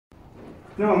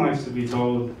No one likes to be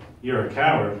told you're a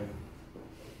coward,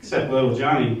 except little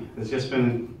Johnny that's just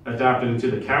been adopted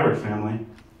into the coward family.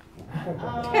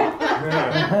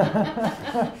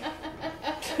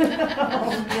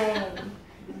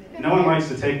 No one likes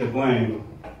to take the blame,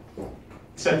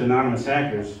 except anonymous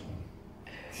hackers.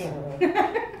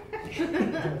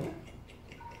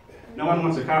 No one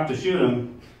wants a cop to shoot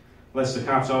him, unless the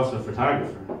cop's also a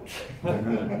photographer.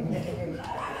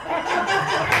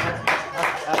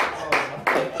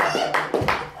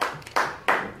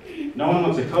 No one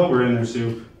wants a cobra in their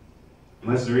soup,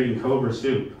 unless they're eating cobra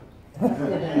soup.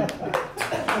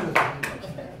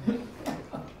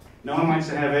 No one likes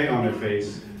to have egg on their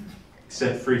face,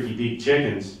 except freaky deep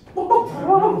chickens.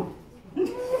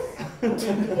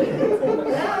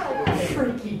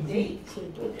 Freaky deep.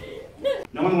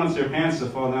 No one wants their pants to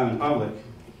fall down in public,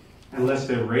 unless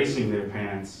they're racing their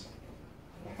pants.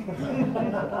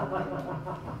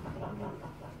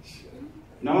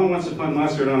 No one wants to put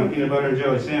mustard on a peanut butter and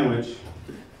jelly sandwich,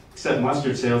 except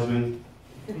mustard salesmen.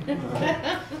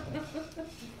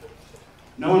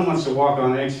 No one wants to walk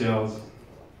on eggshells,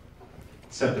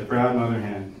 except a proud mother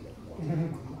hen.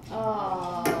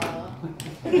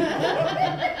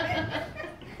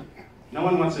 No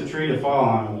one wants a tree to fall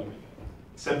on them,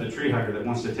 except a tree hugger that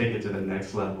wants to take it to the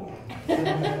next level. And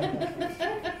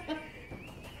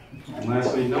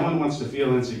lastly, no one wants to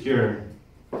feel insecure,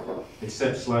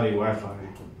 except slutty Wi-Fi.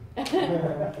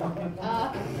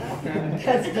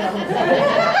 That's dumb.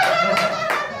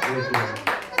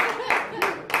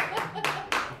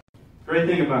 Great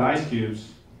thing about ice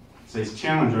cubes is they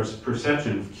challenge our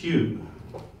perception of cube.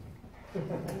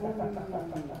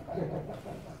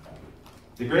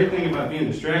 The great thing about being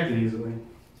distracted easily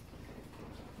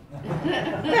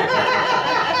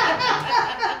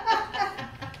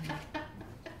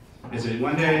is that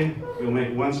one day you'll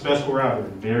make one special router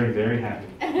very, very happy.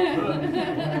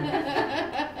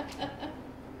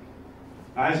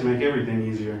 Eyes make everything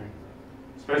easier,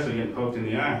 especially getting poked in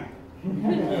the eye.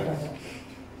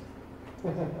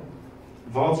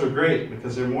 Vaults are great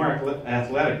because they're more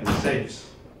athletic than safes.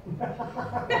 There's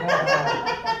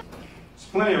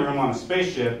plenty of room on a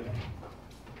spaceship.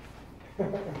 The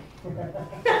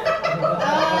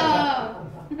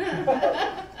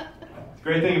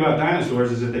great thing about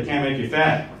dinosaurs is that they can't make you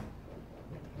fat.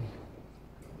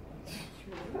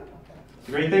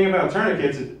 The great thing about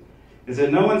tourniquets is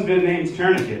that no one's been named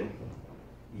Tourniquet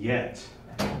yet.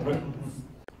 The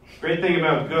great thing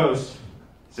about ghosts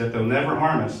is that they'll never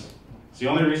harm us. It's the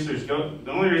only reason there's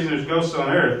ghosts on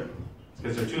Earth is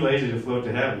because they're too lazy to float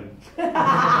to heaven.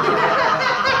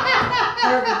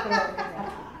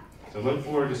 So look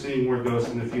forward to seeing more ghosts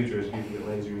in the future as people get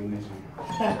lazier and lazier.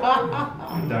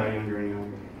 And die younger and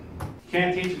younger.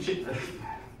 Can't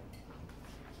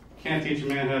teach a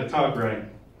man how to talk right.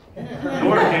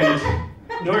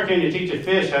 Nor can you teach a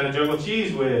fish how to juggle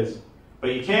cheese whiz.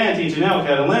 But you can teach an elk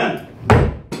how to limp.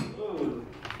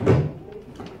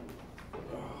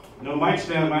 No mic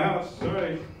stand in my house.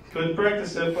 Sorry. Couldn't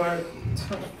practice that part.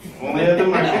 Only had the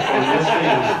microphone this thing.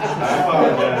 I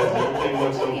apologize. Everything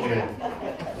looks okay.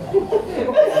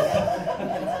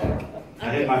 I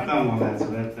hit my thumb on that, so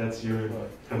that's your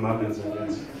comeuppance, I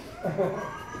guess.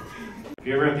 If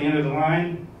you're ever at the end of the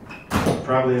line, it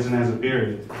probably isn't as a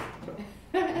period.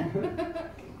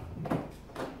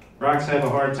 Rocks have a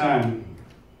hard time,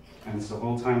 and it's the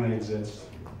whole time they exist.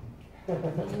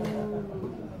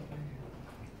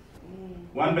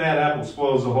 One bad apple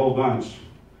spoils the whole bunch,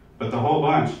 but the whole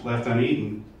bunch left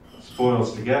uneaten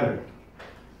spoils together.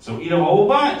 So eat a whole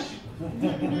bunch.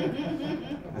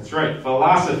 That's right,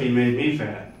 philosophy made me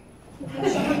fat.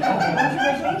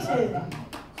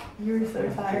 You were so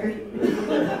tired.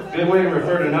 Good way to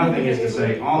refer to nothing is to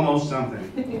say almost something.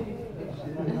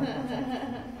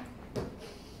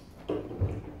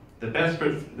 The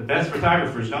best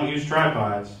photographers don't use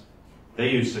tripods, they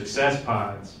use success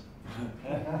pods.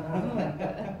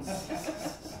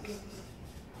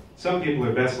 Some people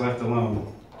are best left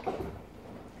alone.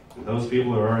 Those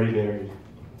people are already buried.